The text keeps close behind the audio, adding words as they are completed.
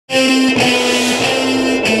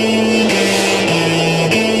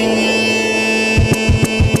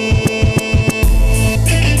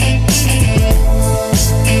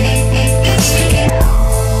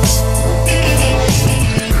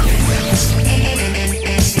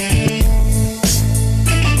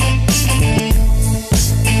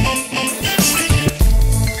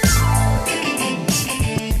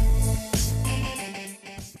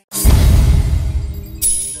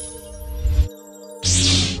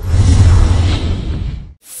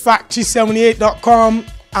FACTORY78.com.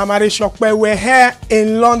 I'm Lanre Sope. We're here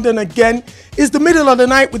in London again. It's the middle of the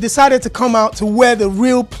night. We decided to come out to where the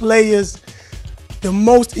real players, the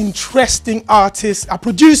most interesting artists are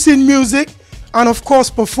producing music and of course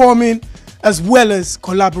performing as well as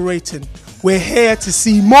collaborating. We're here to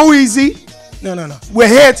see Eazy. No. We're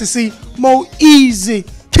here to see Eazy,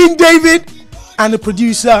 King David, and the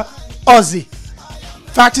producer Ozzie.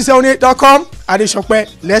 FACTORY78.com. Lanre Sope.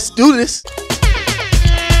 Let's do this.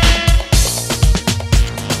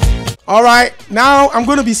 All right, now I'm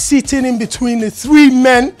going to be sitting in between the three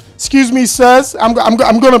men. Excuse me, sirs. I'm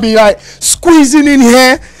going to be like squeezing in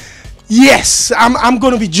here. Yes, I'm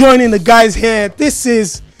going to be joining the guys here. This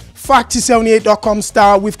is FACTORY78.com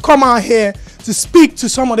style. We've come out here to speak to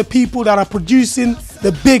some of the people that are producing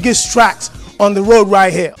the biggest tracks on the road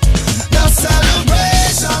right here.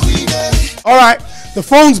 All right. The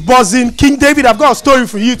phone's buzzing. King David, I've got a story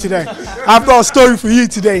for you today.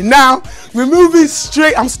 Now, we're moving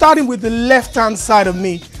straight. I'm starting with the left-hand side of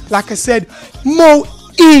me. Like I said,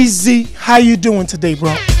 Eazy. How you doing today,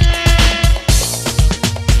 bro?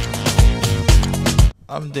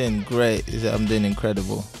 I'm doing great. I'm doing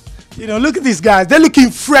incredible. You know, look at these guys. They're looking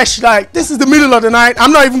fresh. Like, this is the middle of the night.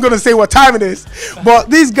 I'm not even going to say what time it is. But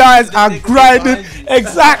these guys are grinding.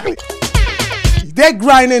 Exactly. They're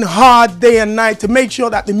grinding hard day and night to make sure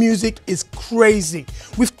that the music is crazy.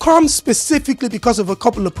 We've come specifically because of a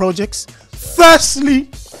couple of projects. Firstly,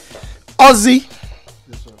 Ozzie.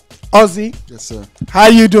 Yes, sir. Ozzie. Yes, sir. How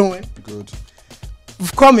you doing? Good.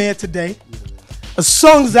 We've come here today. A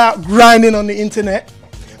song's out grinding on the internet.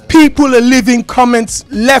 People are leaving comments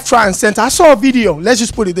left, right, and center. I saw a video. Let's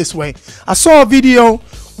just put it this way. I saw a video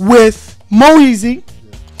with Eazy,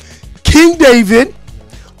 King David,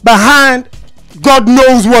 behind God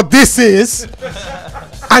knows what this is,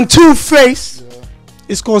 and Two-Face.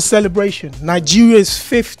 It's called Celebration. Nigeria's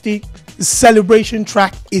 50 celebration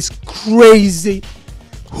track is crazy.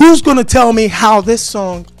 Who's gonna tell me how this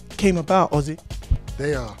song came about, Ozzie?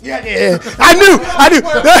 They are. Yeah. I knew.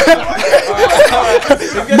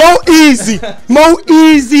 Eazy.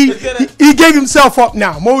 He gave himself up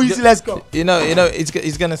now. Eazy, let's go. You know,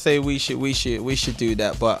 he's gonna say we should do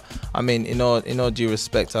that, but I mean, in all due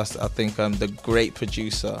respect, I think the great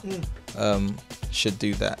producer should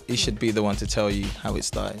do that. He should be the one to tell you how it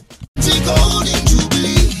started.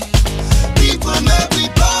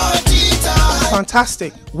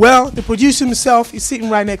 Fantastic. Well, the producer himself is sitting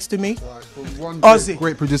right next to me. From one Ozzie.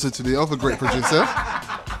 great producer to the other great producer.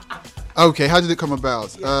 Okay, how did it come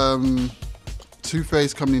about?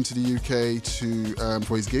 Two-Face coming into the UK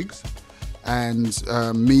for his gigs, and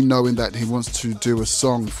me knowing that he wants to do a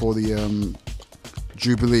song for the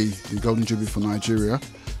Jubilee, the Golden Jubilee for Nigeria.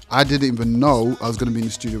 I didn't even know I was going to be in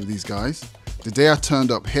the studio with these guys. The day I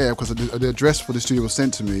turned up here, because the address for the studio was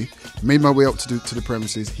sent to me, made my way up to the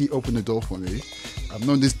premises. He opened the door for me. I've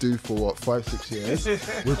known this dude for what, 5-6 years.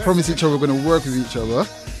 We promised each other we're going to work with each other,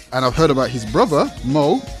 and I've heard about his brother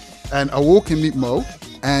Mo, and I walk and meet Mo,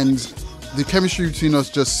 and the chemistry between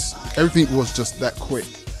us everything was just that quick.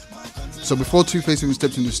 So before Two-Face even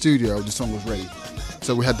stepped in the studio, the song was ready.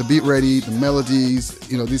 So we had the beat ready, the melodies.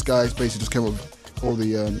 You know, these guys basically just came up with all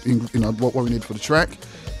the what we needed for the track.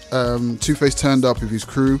 Two-Face turned up with his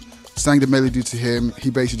crew, sang the melody to him. He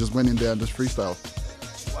basically just went in there and just freestyled.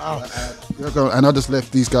 Wow. And I just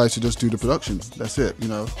left these guys to just do the production. That's it, you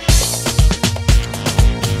know.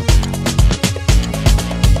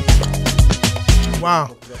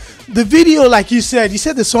 Wow. The video, like you said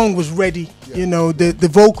the song was ready. Yeah. You know, the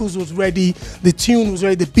vocals was ready, the tune was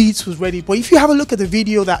ready, the beats was ready. But if you have a look at the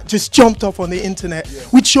video that just jumped off on the internet,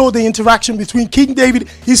 which showed the interaction between King David,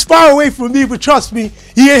 he's far away from me, but trust me,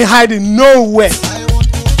 he ain't hiding nowhere.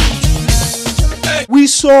 We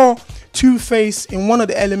saw Two-Face in one of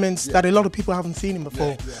the elements that a lot of people haven't seen him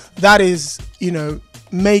before. That is, you know,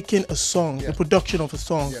 making a song, the production of a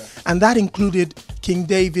song, and that included King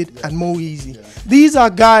David and Eazy. These are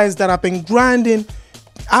guys that have been grinding,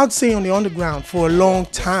 I'd say, on the underground for a long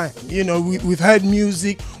time. You know, we've heard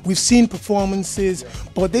music, we've seen performances,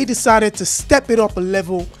 but they decided to step it up a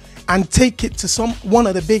level and take it to one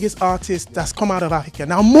of the biggest artists that's come out of Africa.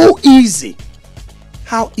 Now, Eazy,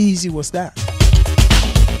 how easy was that?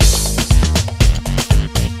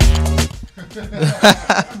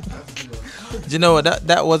 You know what?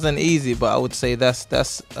 That wasn't easy, but I would say that's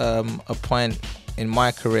a point in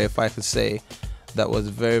my career, if I could say, that was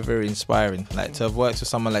very, very inspiring. Like, to have worked with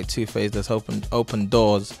someone like Two-Face that's opened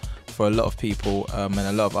doors for a lot of people and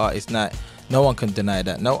a lot of artists. No one can deny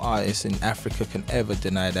that. No artist in Africa can ever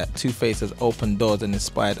deny that. Two-Face has opened doors and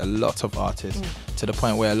inspired a lot of artists to the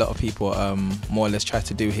point where a lot of people more or less try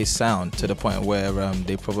to do his sound, to the point where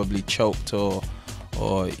they probably choked or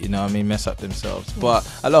you know what I mean, mess up themselves. But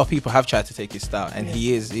a lot of people have tried to take his style, and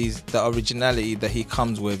he's the originality that he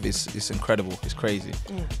comes with is incredible. It's crazy.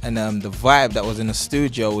 And the vibe that was in the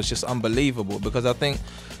studio was just unbelievable, because I think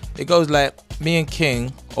it goes like me and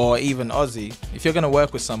King, or even Ozzie. If you're gonna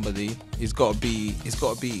work with somebody, it's gotta be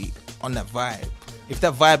on that vibe. If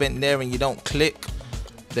that vibe ain't there and you don't click,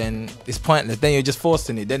 then it's pointless. Then you're just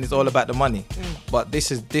forcing it. Then it's all about the money. But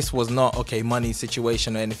this was not money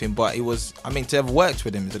situation or anything. But it was. I mean, to have worked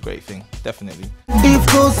with him is a great thing, definitely. If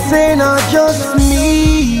God say not just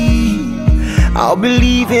me, I'll be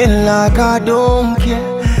leaving like I don't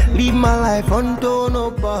care. Leave my life until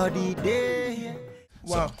nobody there.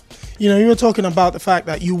 Wow. You know, you were talking about the fact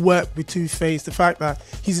that you work with Two-Face, the fact that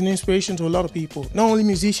he's an inspiration to a lot of people, not only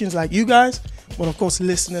musicians like you guys, but of course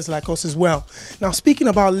listeners like us as well. Now, speaking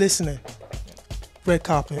about listening, red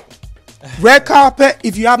carpet. Red carpet,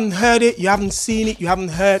 if you haven't heard it, you haven't seen it, you haven't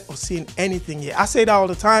heard or seen anything yet. I say that all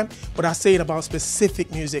the time, but I say it about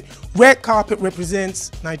specific music. Red carpet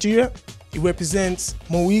represents Nigeria, it represents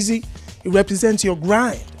Eazy, it represents your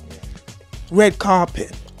grind. Red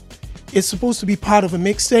carpet. It's supposed to be part of a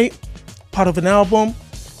mixtape, part of an album.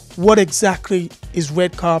 What exactly is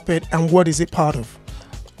Red Carpet and what is it part of?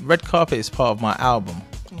 Red Carpet is part of my album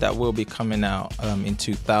that will be coming out in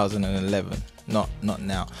 2011, not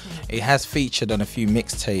now. It has featured on a few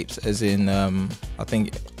mixtapes, as in I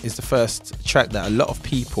think it's the first track that a lot of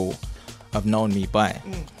people have known me by,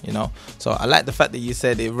 you know. So I like the fact that you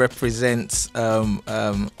said it represents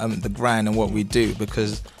the grind and what we do,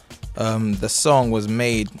 because the song was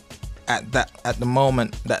made at the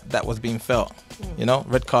moment that was being felt, you know.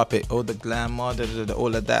 Red carpet, all the glamour,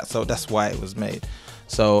 all of that. So that's why it was made.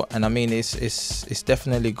 So, and I mean, it's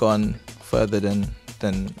definitely gone further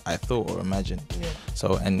than I thought or imagined.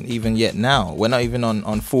 So, and even yet now, we're not even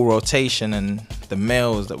on full rotation, and the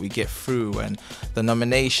mails that we get through and the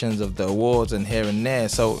nominations of the awards and here and there.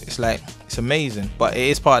 So it's like, it's amazing. But it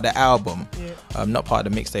is part of the album, not part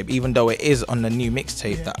of the mixtape, even though it is on the new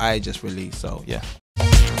mixtape that I just released. So yeah.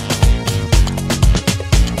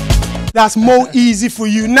 That's more easy for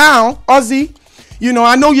you. Now, Ozzie, you know,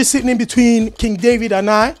 I know you're sitting in between King David and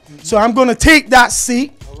I, so I'm going to take that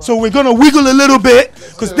seat. So we're going to wiggle a little bit,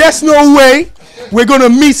 because there's no way we're going to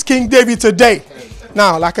miss King David today.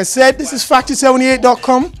 Now, like I said, this is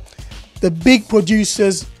FACTORY78.com. The big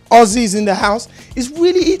producers, Ozzie is in the house. It's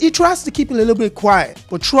really, he tries to keep it a little bit quiet.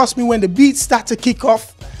 But trust me, when the beats start to kick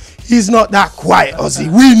off, he's not that quiet, Ozzie.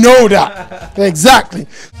 We know that. Exactly.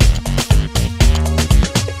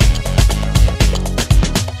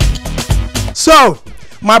 So,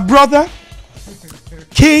 my brother,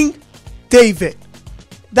 King David,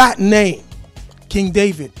 that name, King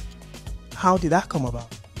David, how did that come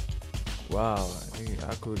about? Wow,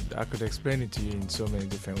 I could explain it to you in so many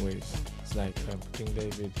different ways. It's like King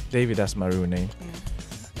David. David, that's my real name.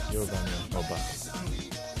 Yoruba name, Oba.